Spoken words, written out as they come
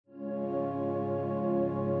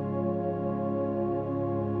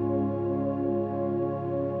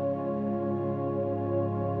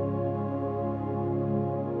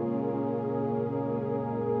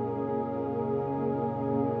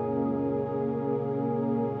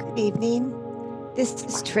Good evening. This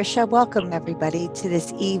is Trisha. Welcome, everybody, to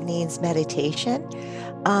this evening's meditation.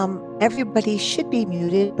 Everybody should be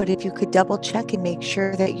muted, but if you could double check and make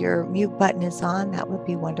sure that your mute button is on, that would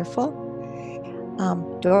be wonderful.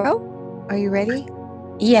 Doro, are you ready?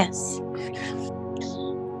 Yes.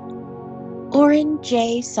 Oren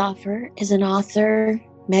J. Soffer is an author,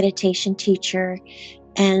 meditation teacher,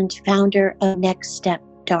 and founder of Next Step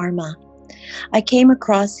Dharma. I came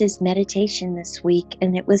across his meditation this week,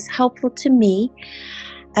 and it was helpful to me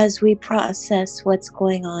as we process what's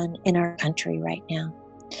going on in our country right now.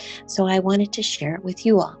 So I wanted to share it with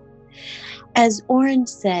you all. As Oren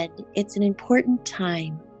said, it's an important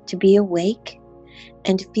time to be awake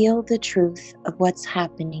and feel the truth of what's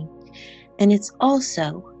happening. And it's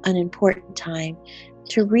also an important time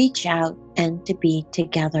to reach out and to be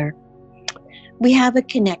together. We have a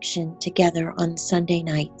connection together on Sunday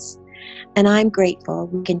nights, and I'm grateful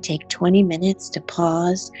we can take 20 minutes to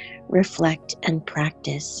pause, reflect, and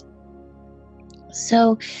practice.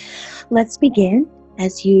 So let's begin,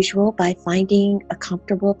 as usual, by finding a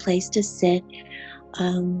comfortable place to sit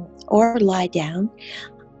or lie down.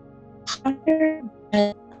 Harder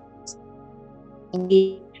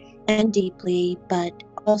and deeply, but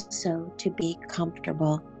also to be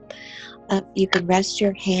comfortable. You can rest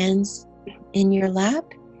your hands in your lap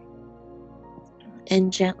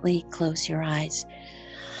and gently close your eyes.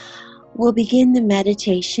 We'll begin the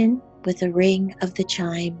meditation with a ring of the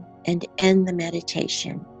chime and end the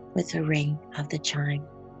meditation with a ring of the chime.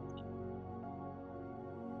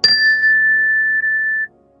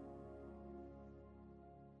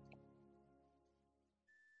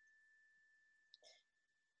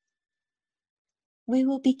 We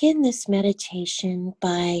will begin this meditation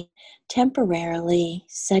by temporarily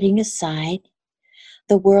setting aside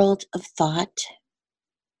the world of thought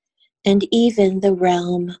and even the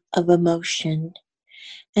realm of emotion,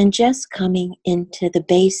 and just coming into the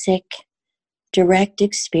basic, direct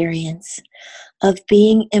experience of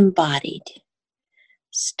being embodied,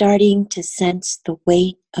 starting to sense the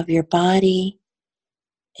weight of your body,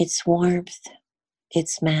 its warmth,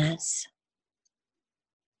 its mass,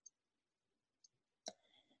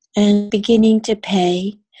 and beginning to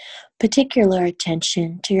pay particular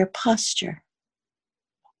attention to your posture.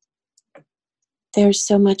 There's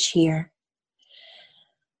so much here.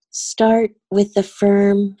 Start with the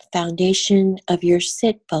firm foundation of your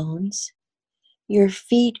sit bones, your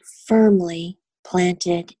feet firmly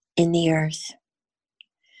planted in the earth.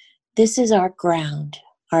 This is our ground,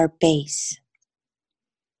 our base.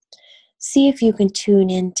 See if you can tune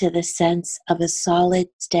into the sense of a solid,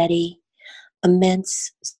 steady,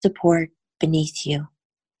 immense support beneath you.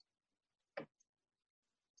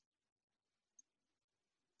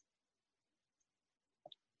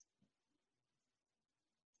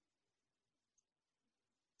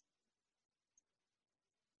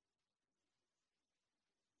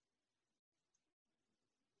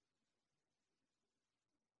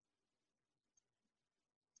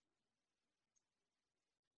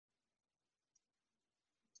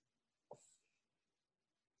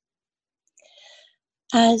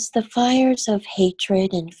 As the fires of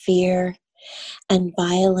hatred and fear and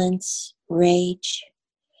violence rage,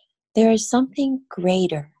 there is something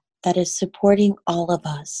greater that is supporting all of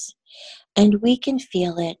us, and we can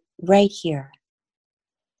feel it right here.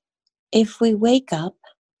 If we wake up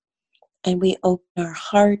and we open our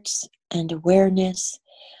hearts and awareness,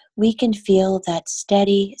 we can feel that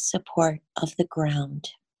steady support of the ground.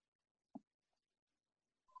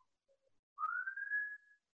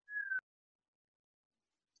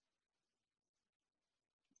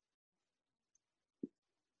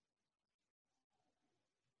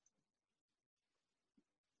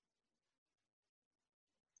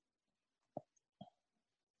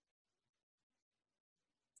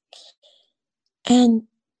 And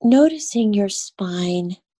noticing your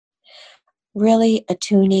spine, really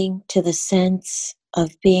attuning to the sense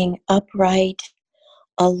of being upright,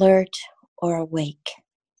 alert, or awake.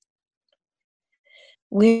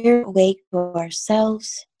 We're awake to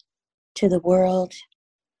ourselves, to the world.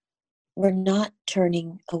 We're not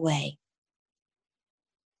turning away.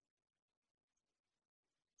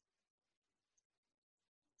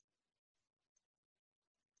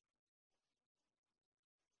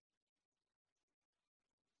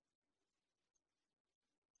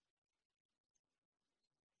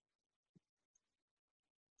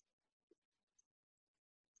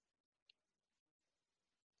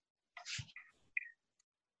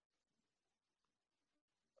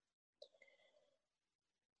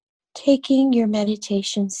 Taking your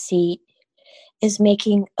meditation seat is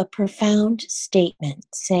making a profound statement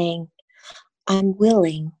saying, I'm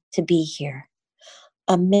willing to be here.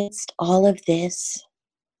 amidst all of this,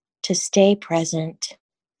 to stay present,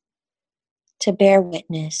 to bear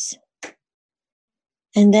witness.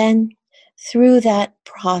 And then through that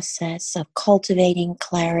process of cultivating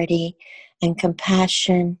clarity and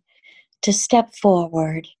compassion, to step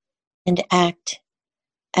forward and act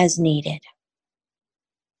as needed.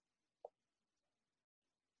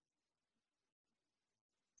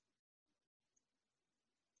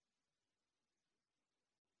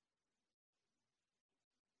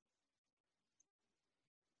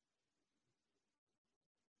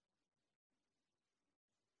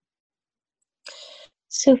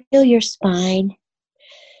 So feel your spine,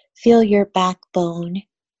 feel your backbone,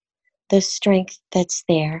 the strength that's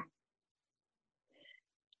there.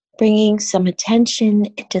 Bringing some attention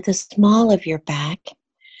into the small of your back,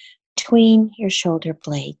 between your shoulder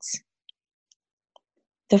blades,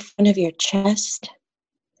 the front of your chest,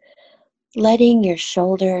 letting your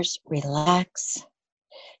shoulders relax,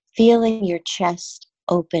 feeling your chest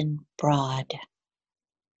open broad.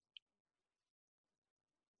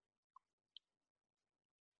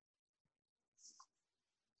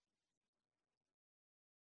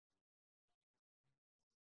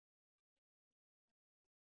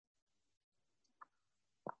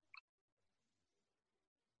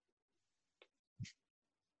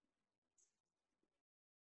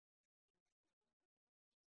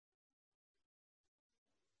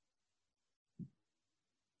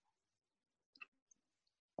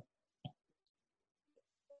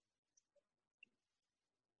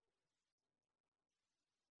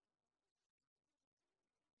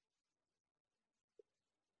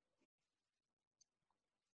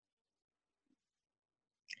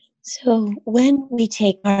 So when we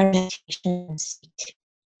take our meditation seat,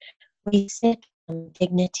 we sit with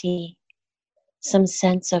dignity, some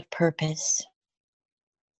sense of purpose.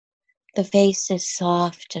 The face is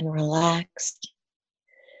soft and relaxed.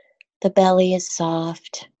 The belly is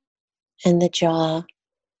soft and the jaw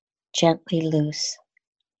gently loose.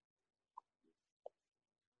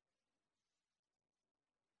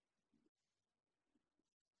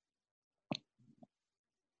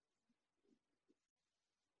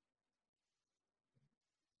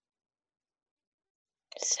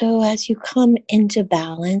 So as you come into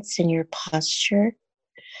balance in your posture,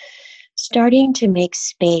 starting to make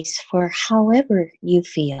space for however you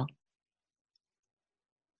feel.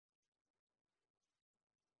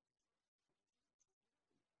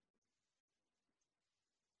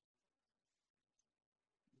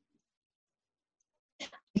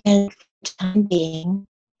 And for the time being,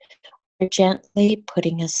 we're gently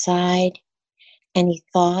putting aside any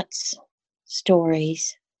thoughts,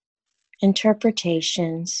 stories,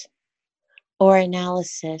 interpretations, or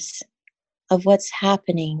analysis of what's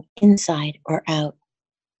happening inside or out.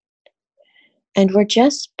 And we're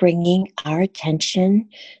just bringing our attention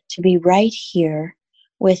to be right here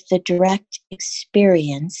with the direct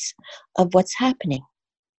experience of what's happening.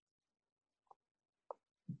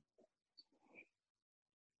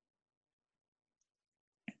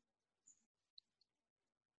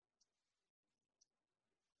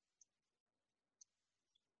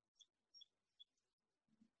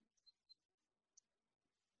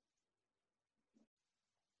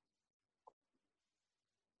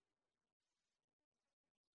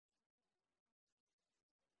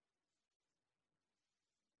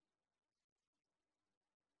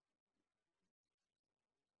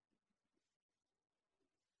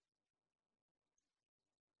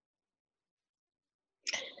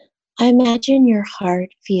 I imagine your heart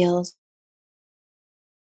feels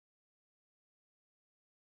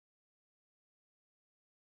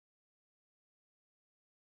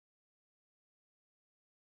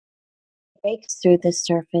breaks through the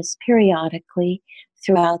surface periodically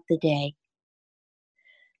throughout the day.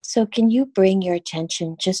 So, can you bring your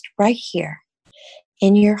attention just right here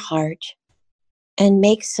in your heart and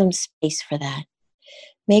make some space for that?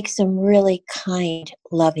 Make some really kind,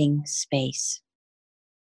 loving space.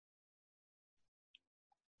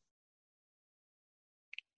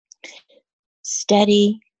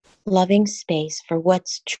 Steady, loving space for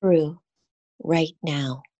what's true right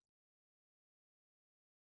now.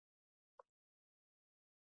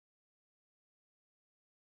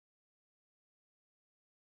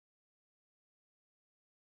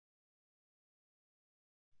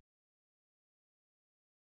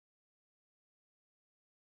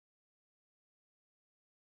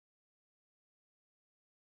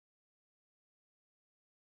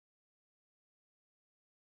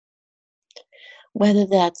 Whether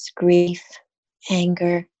that's grief,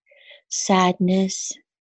 anger, sadness,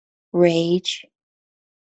 rage,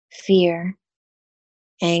 fear,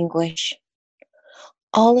 anguish,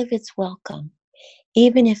 all of it's welcome.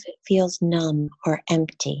 even if it feels numb or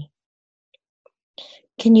empty.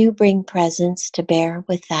 Can you bring presence to bear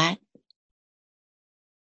with that?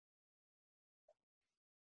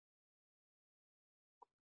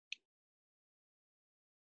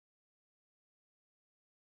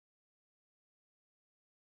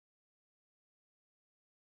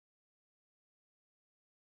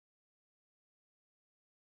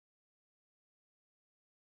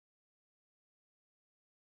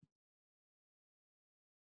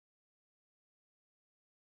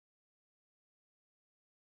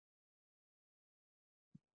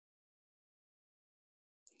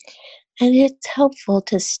 And it's helpful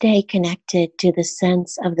to stay connected to the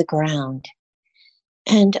sense of the ground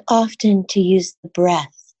and often to use the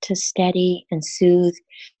breath to steady and soothe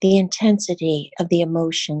the intensity of the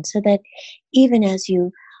emotion so that even as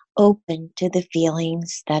you open to the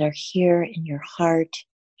feelings that are here in your heart,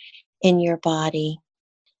 in your body,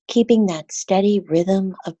 keeping that steady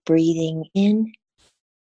rhythm of breathing in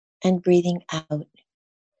and breathing out,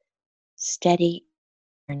 steady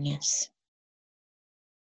awareness.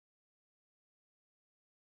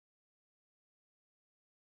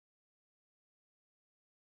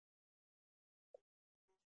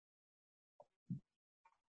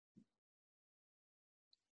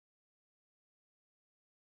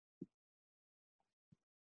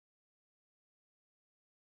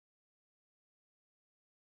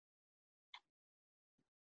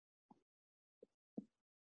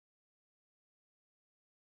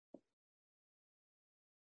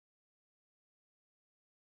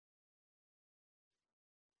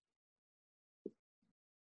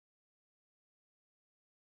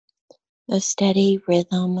 A steady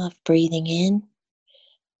rhythm of breathing in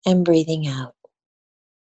and breathing out.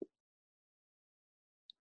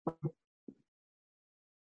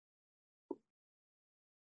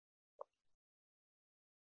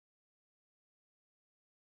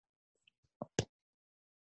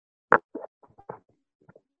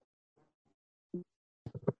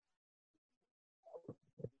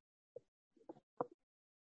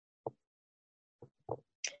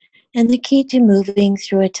 And the key to moving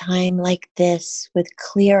through a time like this with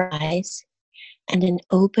clear eyes and an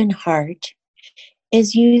open heart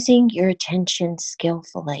is using your attention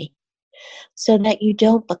skillfully so that you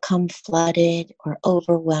don't become flooded or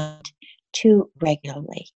overwhelmed too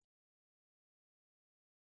regularly.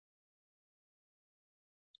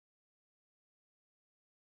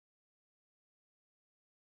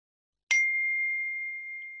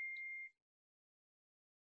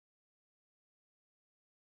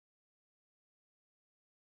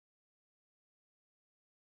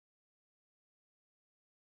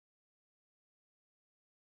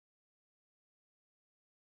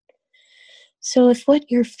 So, if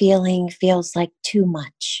what you're feeling feels like too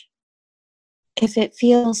much, if it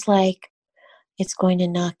feels like it's going to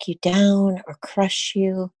knock you down or crush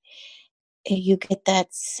you, you get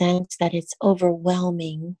that sense that it's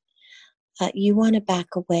overwhelming, you want to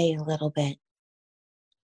back away a little bit.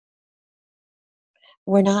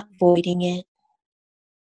 We're not voiding it,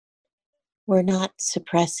 we're not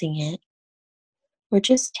suppressing it, we're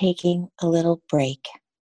just taking a little break,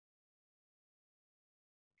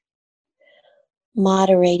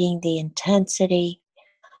 moderating the intensity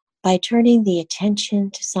by turning the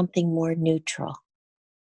attention to something more neutral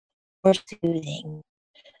or soothing.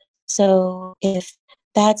 So, if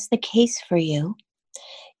that's the case for you,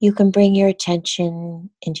 you can bring your attention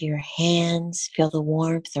into your hands, feel the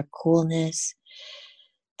warmth or coolness,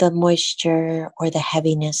 the moisture or the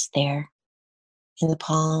heaviness there in the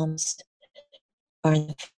palms or in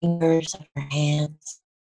the fingers of your hands.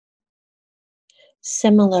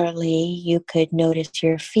 Similarly, you could notice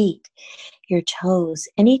your feet, your toes,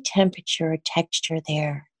 any temperature or texture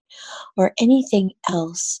there, or anything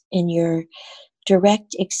else in your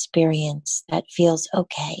direct experience that feels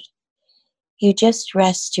okay. You just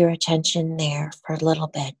rest your attention there for a little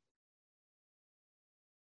bit.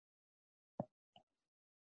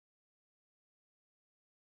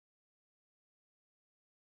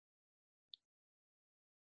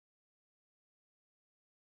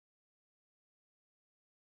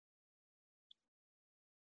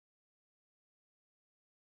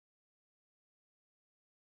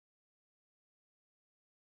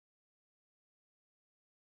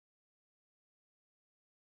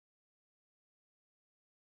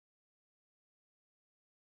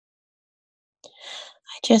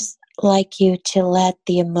 I just like you to let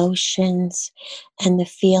the emotions and the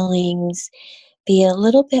feelings be a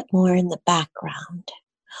little bit more in the background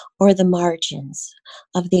or the margins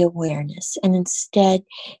of the awareness. And instead,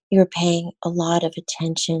 you're paying a lot of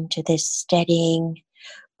attention to this steadying,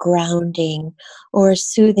 grounding or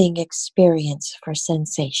soothing experience for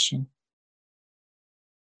sensation.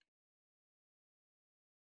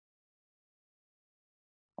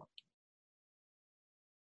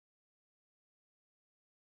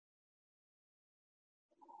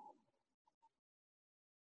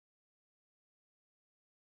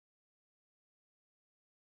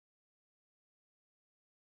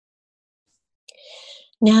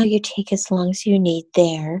 Now you take as long as you need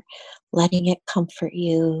there, letting it comfort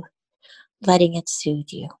you, letting it soothe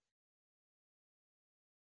you.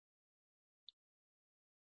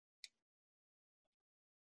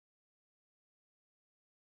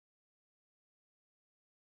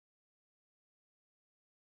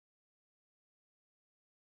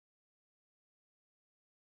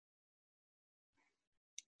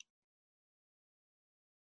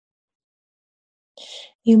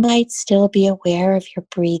 You might still be aware of your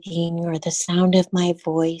breathing or the sound of my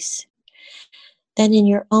voice. Then, in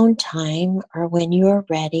your own time or when you are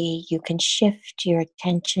ready, you can shift your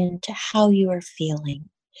attention to how you are feeling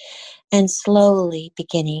and slowly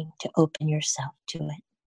beginning to open yourself to it.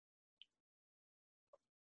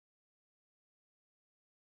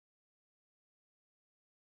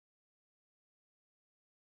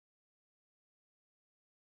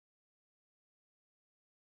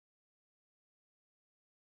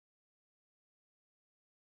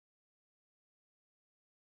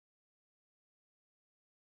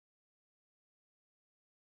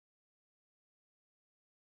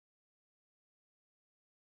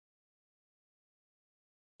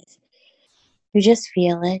 You just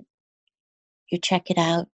feel it, you check it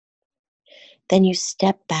out, then you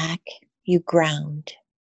step back, you ground.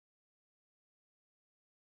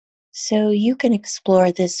 So you can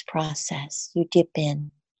explore this process. You dip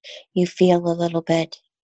in, you feel a little bit,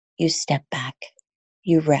 you step back,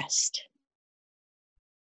 you rest.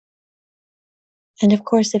 And of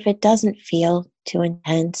course, if it doesn't feel too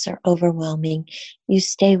intense or overwhelming, you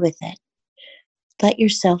stay with it. Let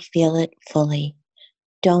yourself feel it fully.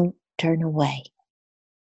 Don't turn away.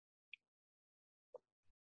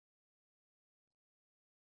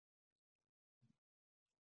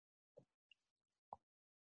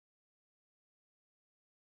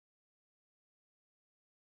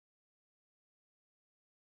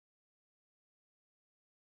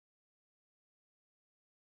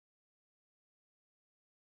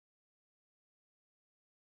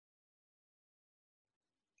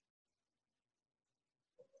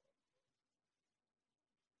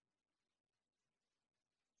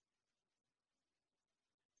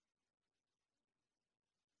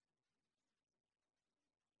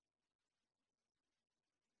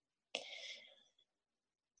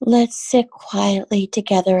 Let's sit quietly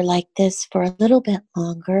together like this for a little bit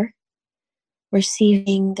longer,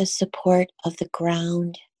 receiving the support of the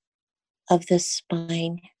ground, of the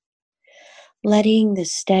spine, letting the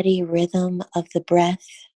steady rhythm of the breath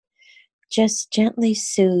just gently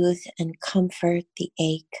soothe and comfort the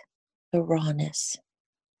ache, the rawness.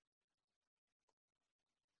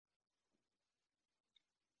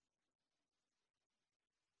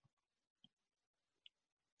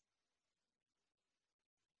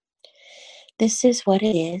 This is what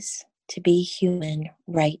it is to be human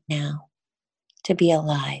right now, to be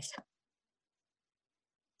alive.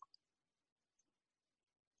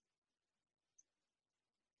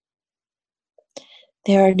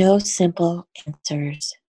 There are no simple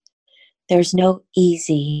answers. There's no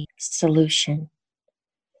easy solution.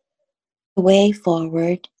 The way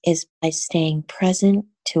forward is by staying present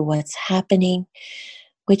to what's happening,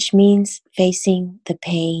 which means facing the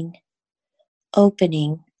pain,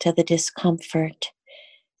 opening to the discomfort,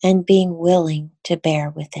 and being willing to bear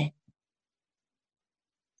with it.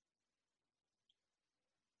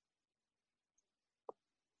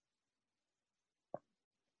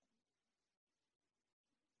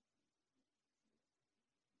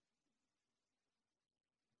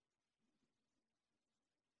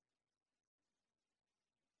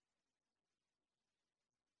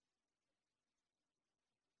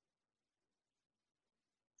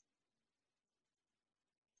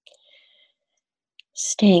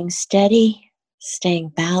 Staying steady, staying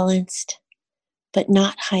balanced, but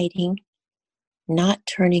not hiding, not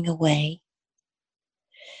turning away,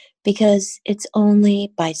 because it's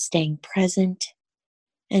only by staying present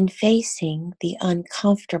and facing the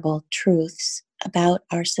uncomfortable truths about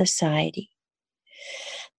our society,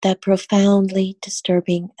 the profoundly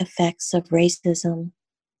disturbing effects of racism,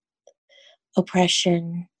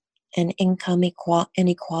 oppression, and income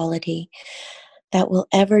inequality that will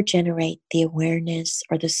ever generate the awareness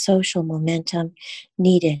or the social momentum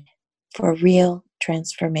needed for real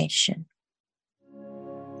transformation.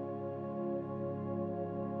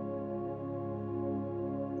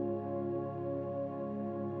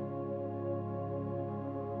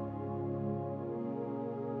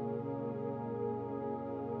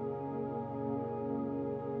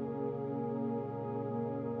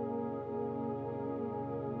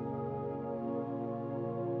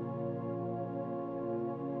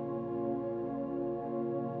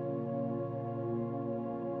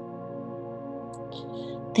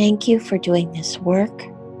 Thank you for doing this work.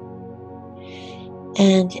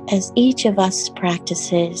 And as each of us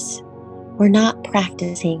practices, we're not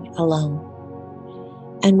practicing alone.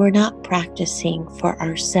 And we're not practicing for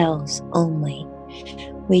ourselves only.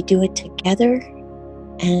 We do it together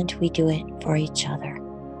and we do it for each other.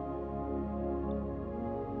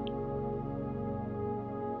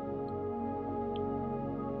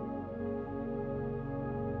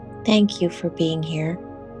 Thank you for being here.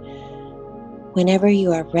 Whenever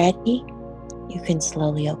you are ready, you can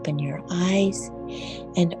slowly open your eyes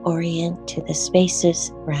and orient to the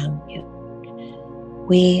spaces around you.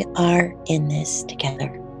 We are in this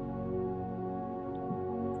together.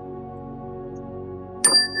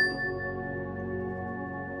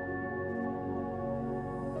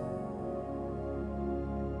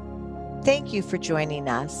 Thank you for joining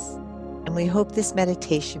us, and we hope this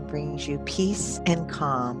meditation brings you peace and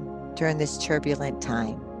calm during this turbulent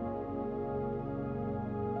time.